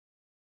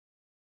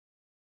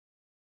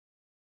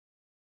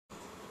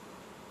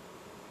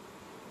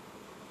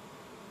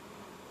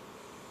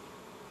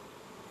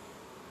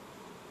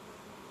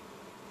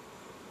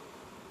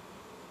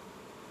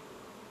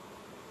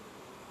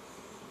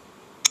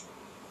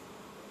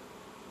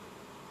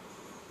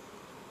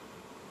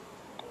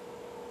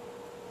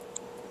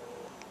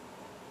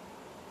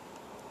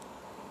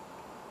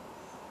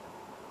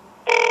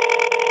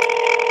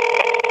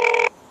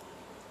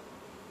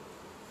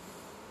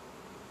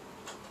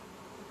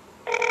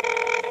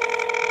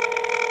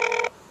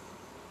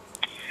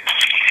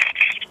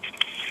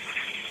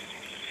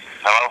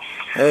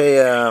Hey,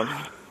 you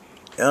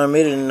wanna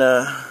meet in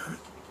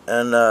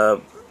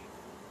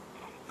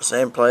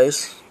same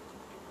place?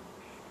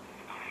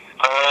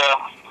 I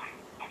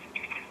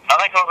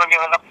think I'm going to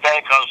give it up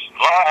today because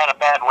Laura had a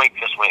bad week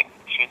this week.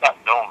 She's not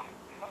doing.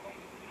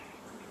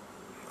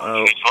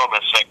 Oh, She's a little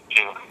bit sick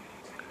too.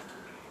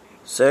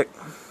 sick?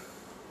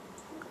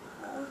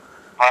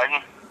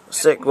 Pardon?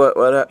 Sick?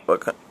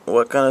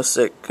 What kind of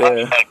sick? She had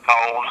a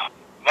cold.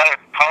 Got a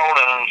cold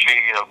and she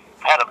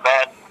had a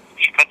bad.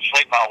 She couldn't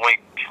sleep all week.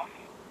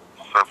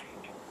 For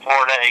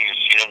 4 days,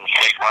 she didn't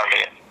sleep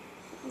hardly.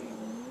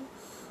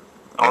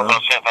 We're going to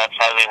see if that's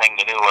had anything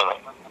to do with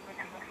it.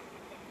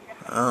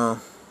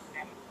 Oh,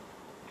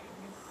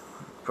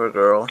 poor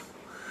girl.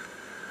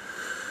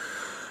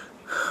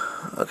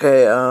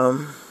 Okay,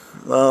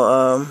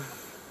 well,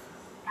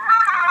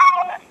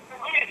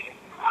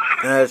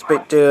 can I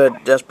speak to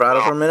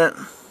Desperado for a minute?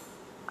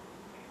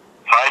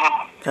 Pardon?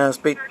 Can I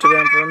speak to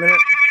them for a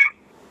minute?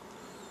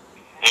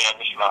 Yeah,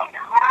 just about.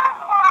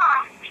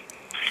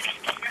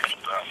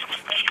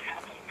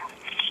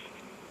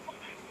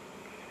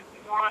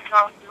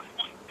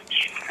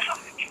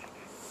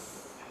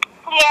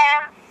 Yeah.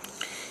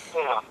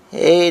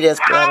 Hey,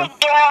 Desperado. Hi,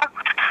 Dad.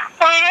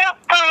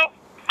 We're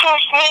to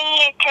see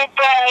you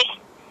today.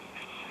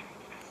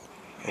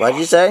 What'd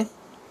you say?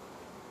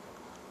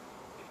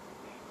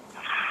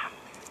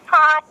 I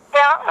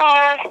don't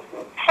know.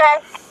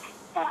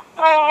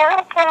 We're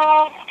not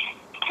going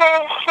to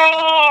see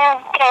you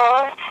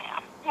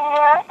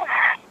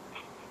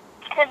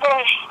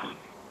today.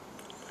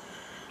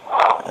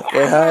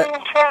 Okay,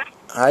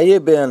 how you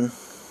been?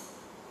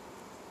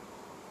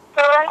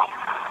 Good.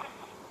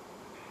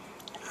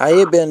 How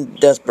you been,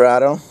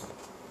 Desperado?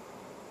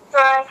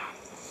 Good.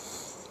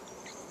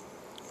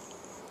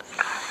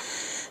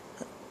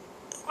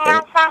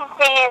 Nothing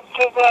there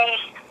today.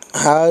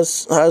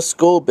 How's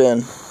school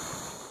been?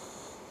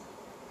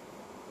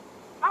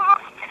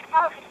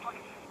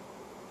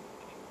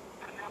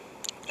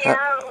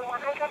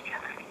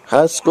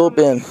 How's school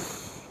been?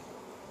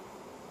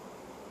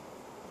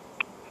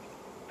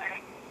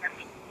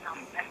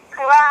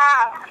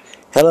 Wow.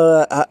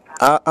 Hello,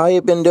 how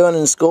you been doing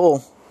in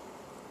school?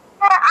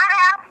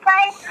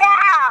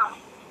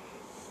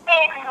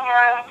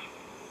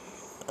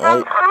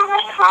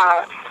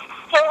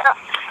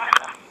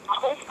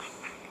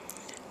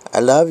 I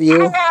love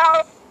you.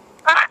 Hello.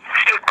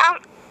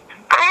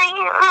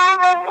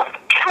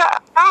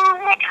 I'm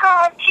gonna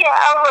call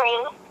Joey.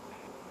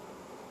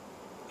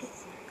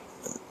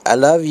 I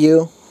love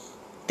you.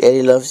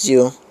 Daddy loves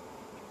you.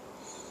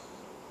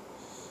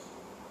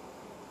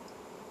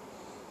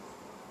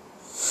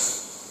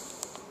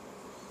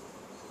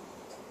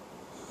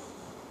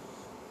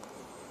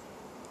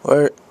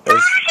 Where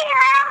is...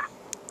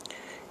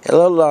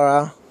 Hello,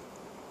 Laura.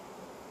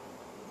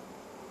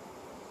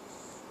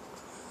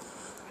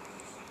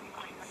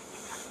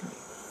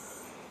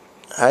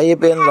 How you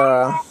been,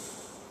 Laura?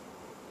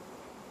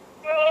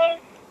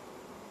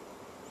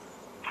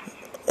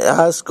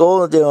 How's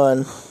school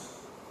doing?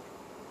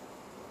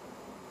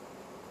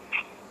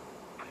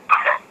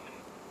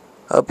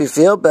 Hope you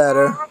feel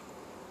better.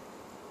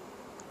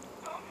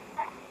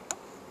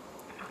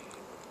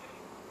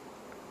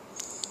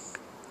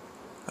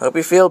 Hope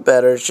you feel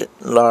better,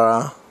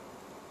 Laura.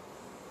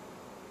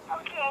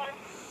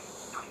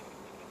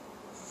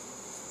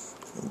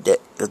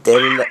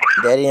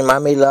 Daddy and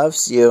Mommy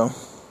loves you.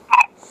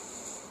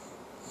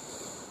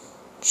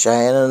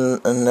 Cheyenne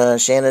and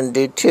Shannon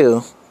do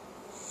too.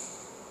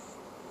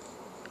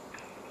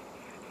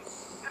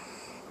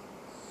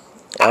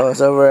 I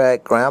was over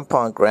at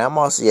Grandpa and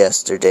Grandma's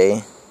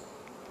yesterday.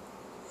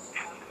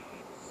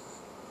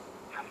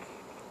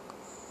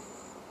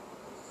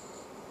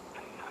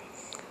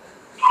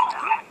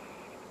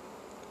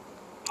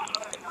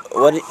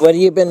 What have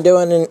you been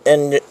doing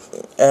in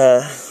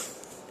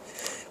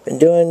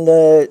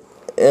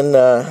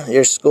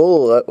your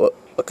school?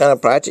 What kind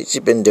of projects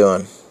you been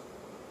doing?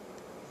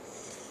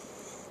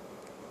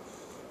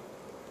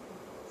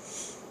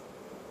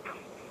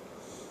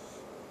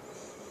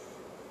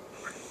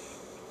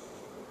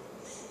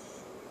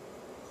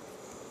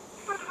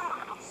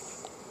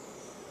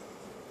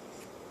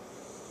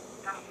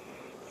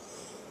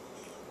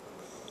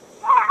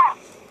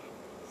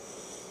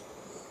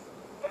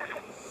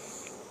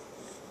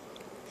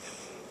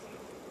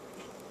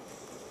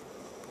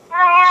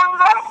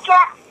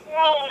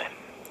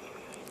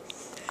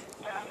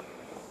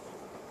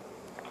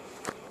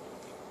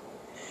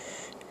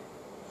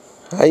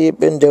 How you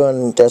been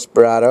doing,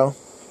 Desperado?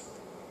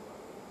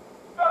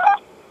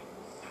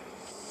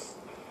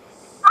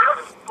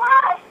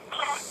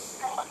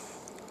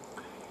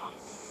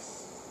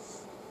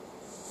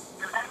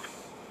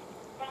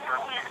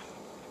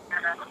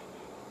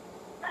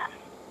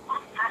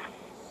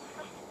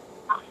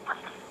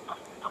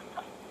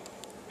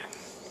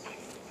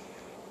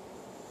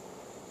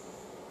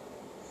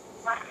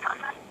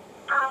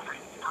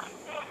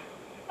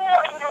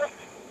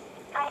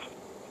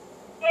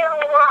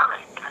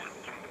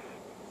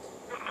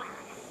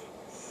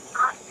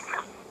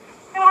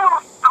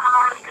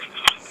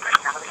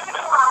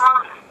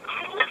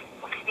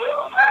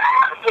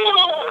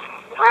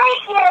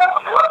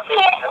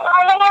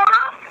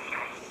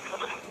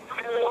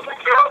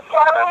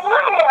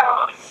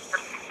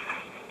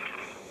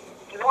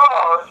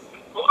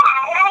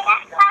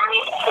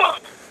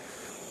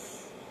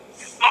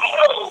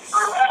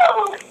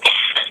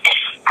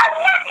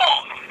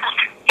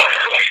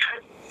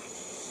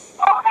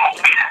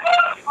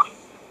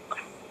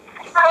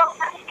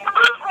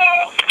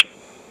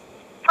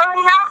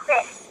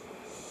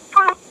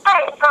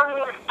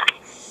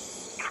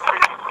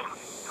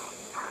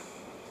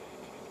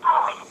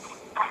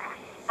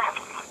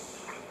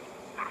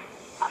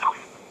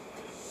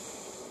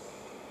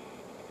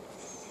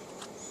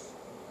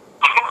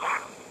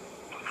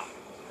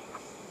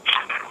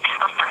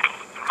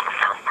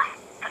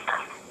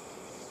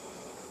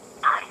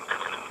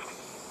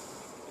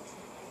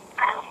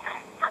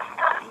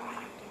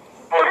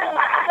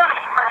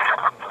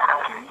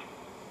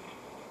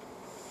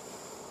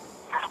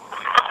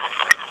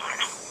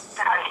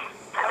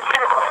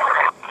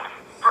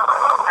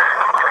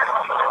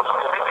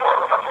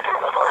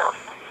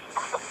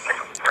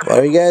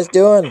 are you guys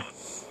doing?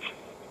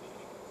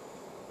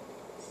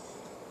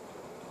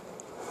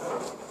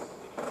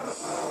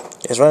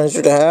 Just running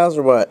through the house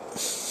or what?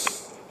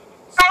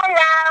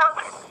 Hello.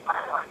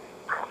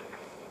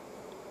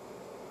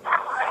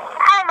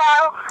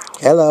 Hello.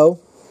 Hello.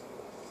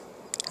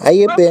 How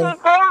you What been? you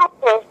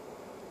doing?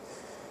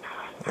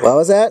 What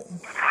was that?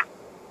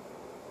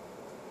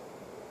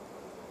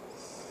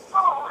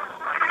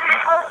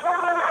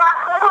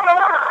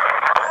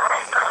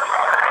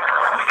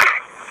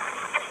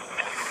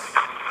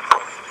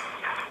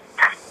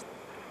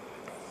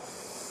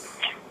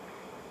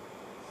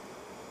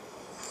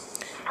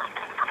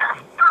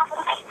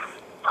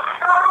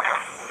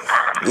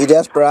 You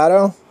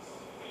desperado?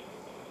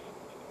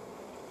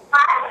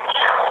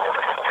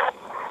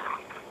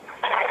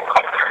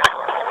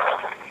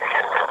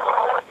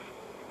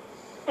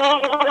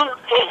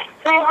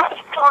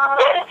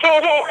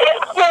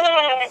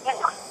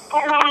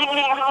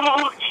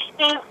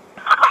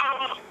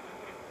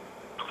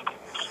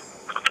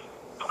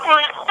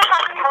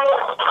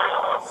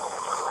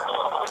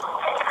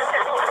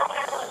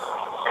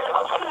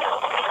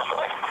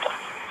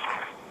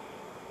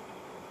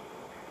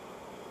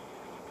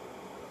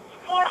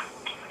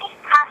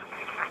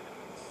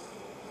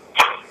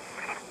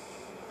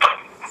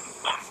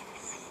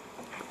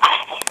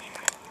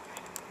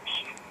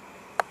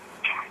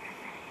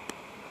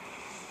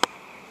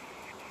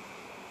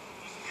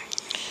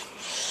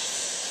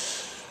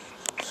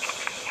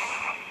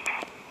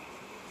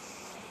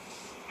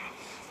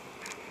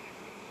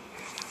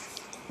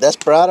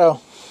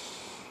 Desperado,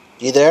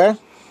 you there?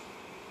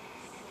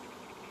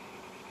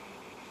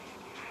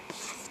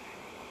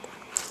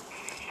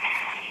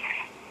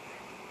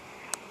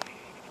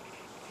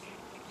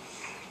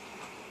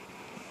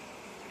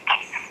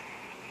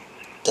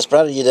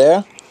 Desperado, you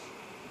there?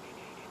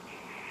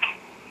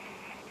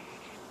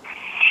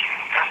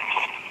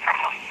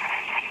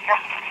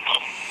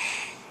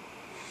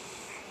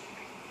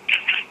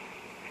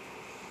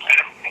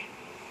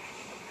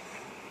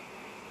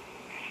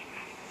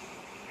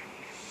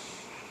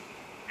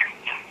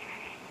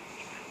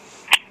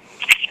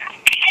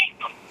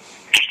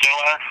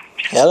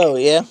 Hello,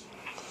 yeah.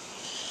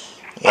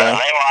 They were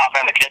off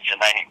in the kitchen.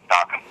 They ain't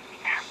talking.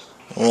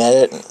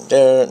 Yeah,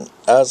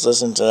 I was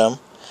listening to them.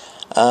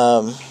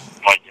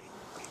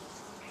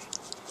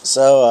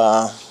 So,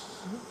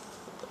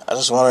 I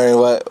was wondering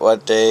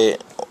what day,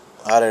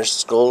 how their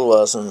school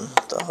was and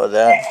stuff like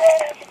that.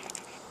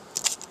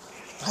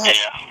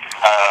 Yeah.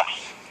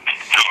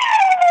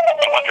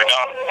 What they're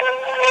doing.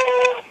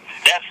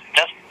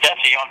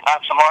 Jesse, you want to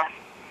talk some more?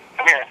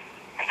 Come here.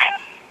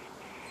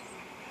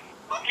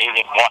 He's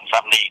just wanting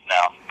something to eat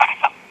now.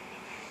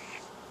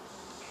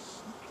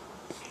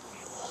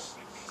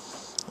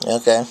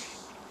 Okay.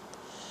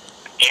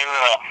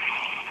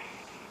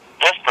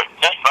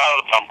 This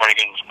brother come pretty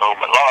good in school,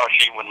 but Laura,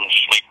 she wouldn't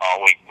sleep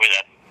all week with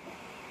it.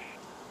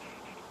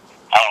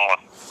 I don't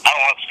know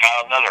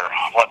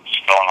what's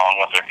going on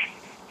with her.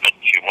 But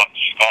she was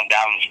going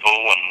down in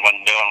school and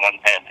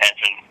wasn't paying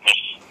attention,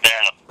 just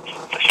staring at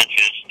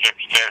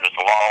stared at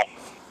the wall.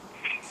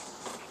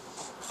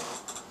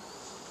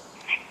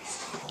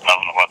 I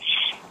don't know what's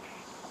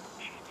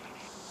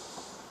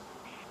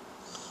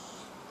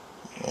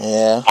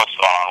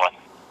going on with her.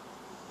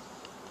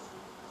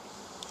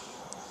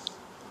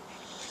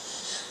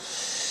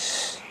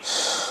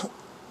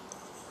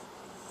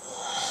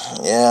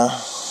 Yeah.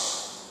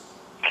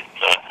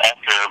 But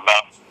after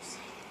about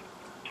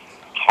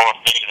fourth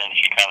day, then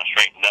she kind of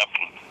straightened up,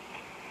 and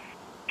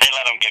they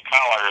let them get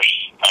collars,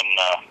 and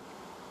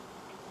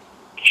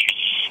she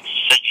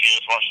said she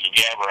just wants to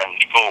jab her in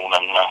school,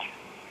 and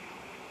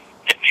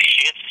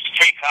she gets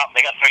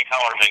they got 3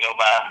 collars they go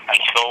by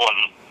in school,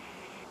 and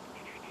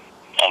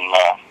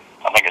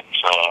I think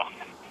it's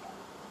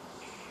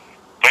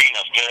green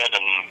is good,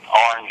 and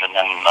orange, and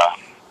then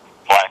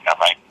black, I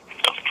think,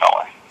 is the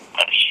color.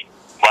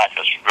 Black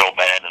is real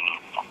bad, and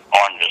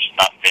orange is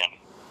not thin.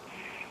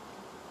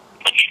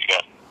 But she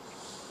got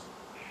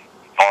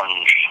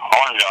orange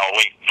all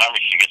week. Remember,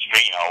 she gets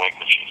green all week,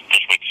 but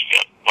this week she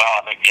got, well,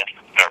 I think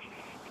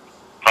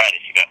Friday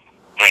she got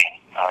green.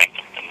 I think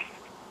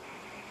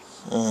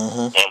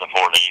the other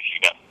 4 days she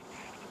got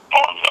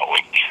orange all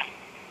week.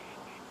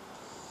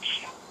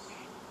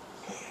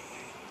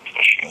 So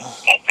she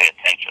won't pay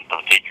attention to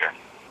the teacher.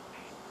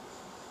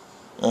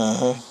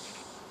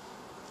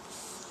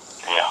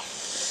 Yeah.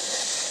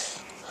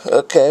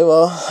 Okay,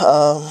 well,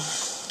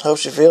 hope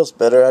she feels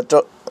better. I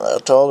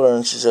told her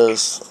and she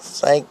says,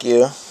 thank you.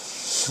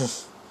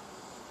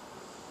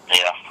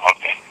 Yeah,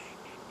 okay.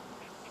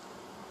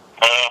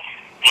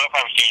 We'll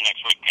probably see you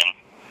next weekend.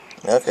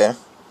 Okay.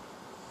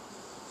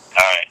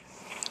 Alright.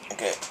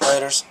 Okay,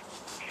 laters.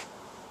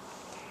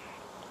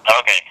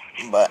 Okay.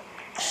 Bye.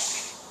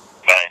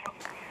 Bye.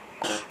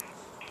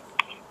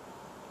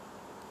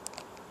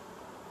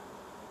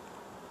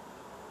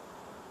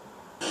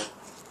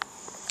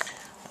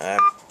 I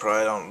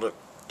probably don't look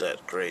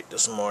that great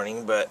this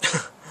morning, but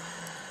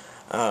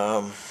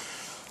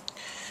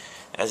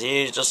as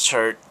you just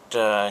heard,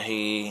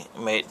 he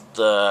made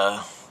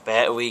the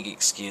Bad week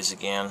excuse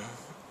again.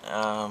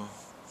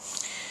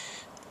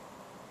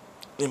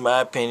 In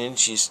my opinion,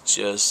 she's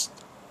just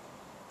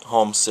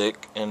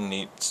homesick and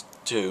needs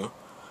to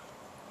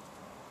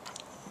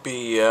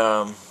be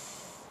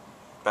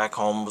back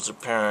home with her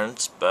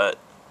parents, but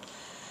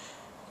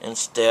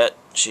instead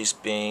she's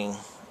being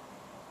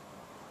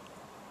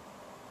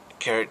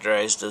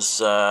characterized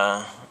as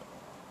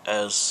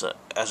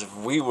if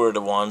we were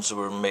the ones who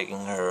were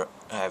making her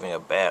having a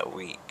bad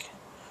week.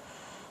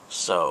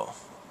 So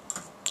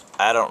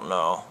I don't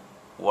know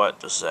what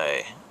to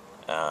say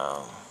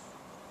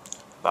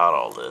about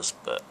all this,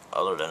 but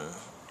other than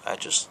I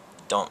just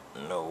don't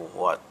know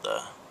what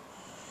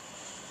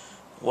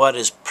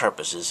his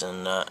purpose is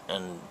in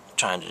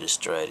trying to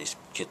destroy these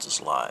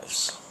kids'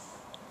 lives.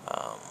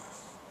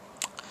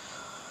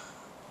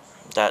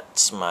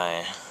 That's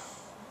my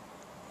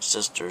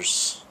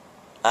sister's,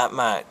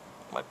 my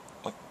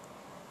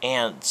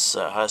aunt's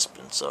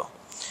husband. So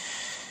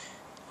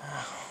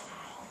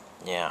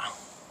yeah.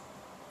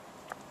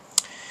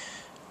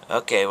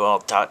 Okay, well, I'll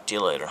talk to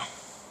you later.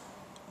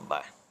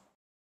 Bye.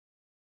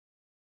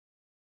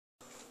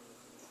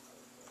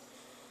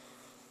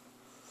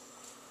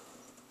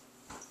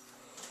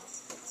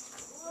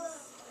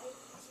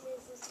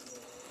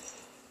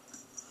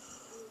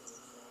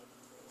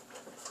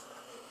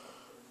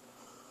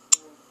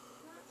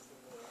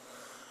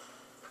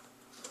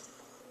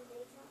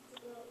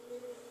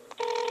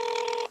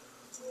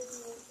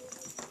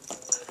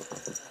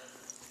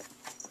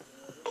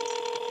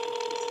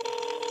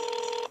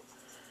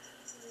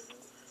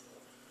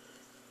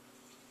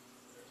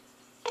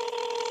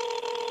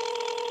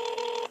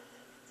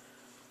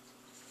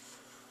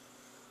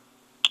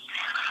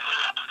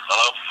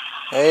 Hello?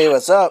 Hey,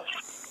 what's up?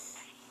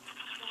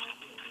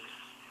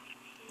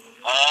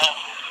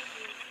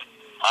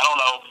 I don't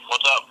know.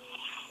 What's up?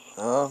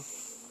 Oh,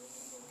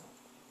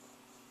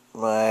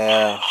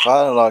 my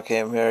father-in-law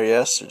came here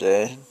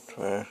yesterday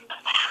for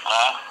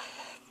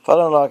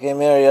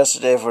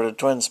the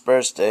twins'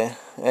 birthday.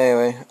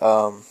 Anyway,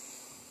 how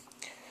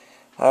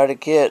are the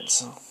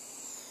kids?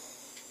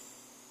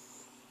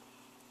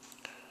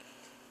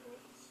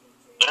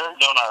 They're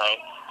doing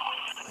alright.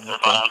 They're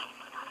fine.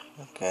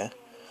 Okay.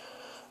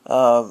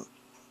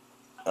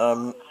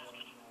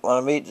 Want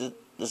to meet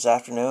this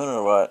afternoon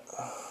or what?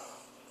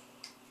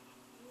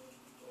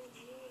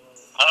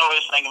 I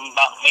was thinking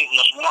about meeting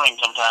this morning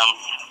sometime.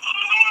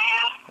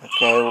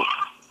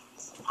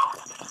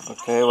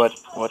 Okay.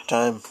 What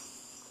time?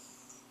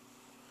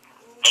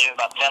 Maybe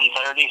about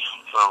 10:30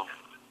 for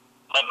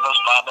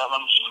breakfast, Bob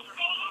Evans.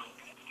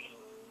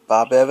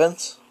 Bob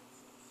Evans?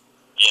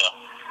 Yeah.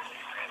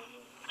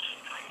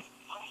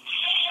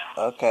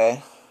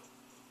 Okay.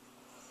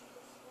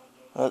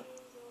 Well,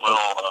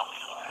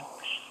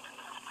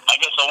 I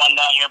guess the one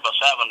down here by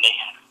 70.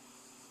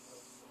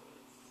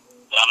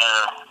 Down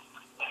there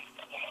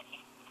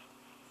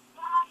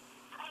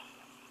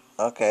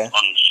Okay.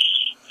 on,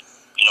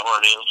 you know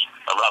where it is?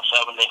 About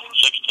 70,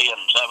 60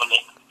 and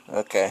 70.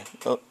 Okay.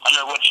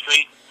 Underwood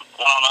Street.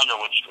 One on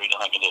Underwood Street, I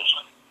think it is.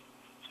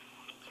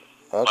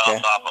 Okay.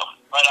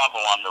 Right off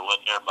of Underwood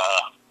there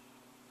by...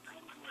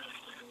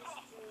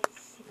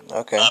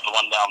 Okay. Not the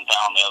one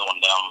downtown, the other one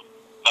down...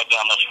 Back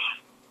down this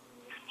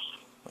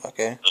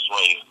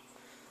way.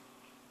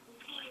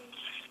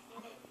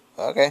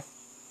 Okay.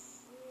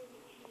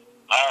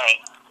 Alright.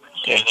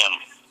 See you then.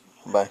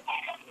 Bye.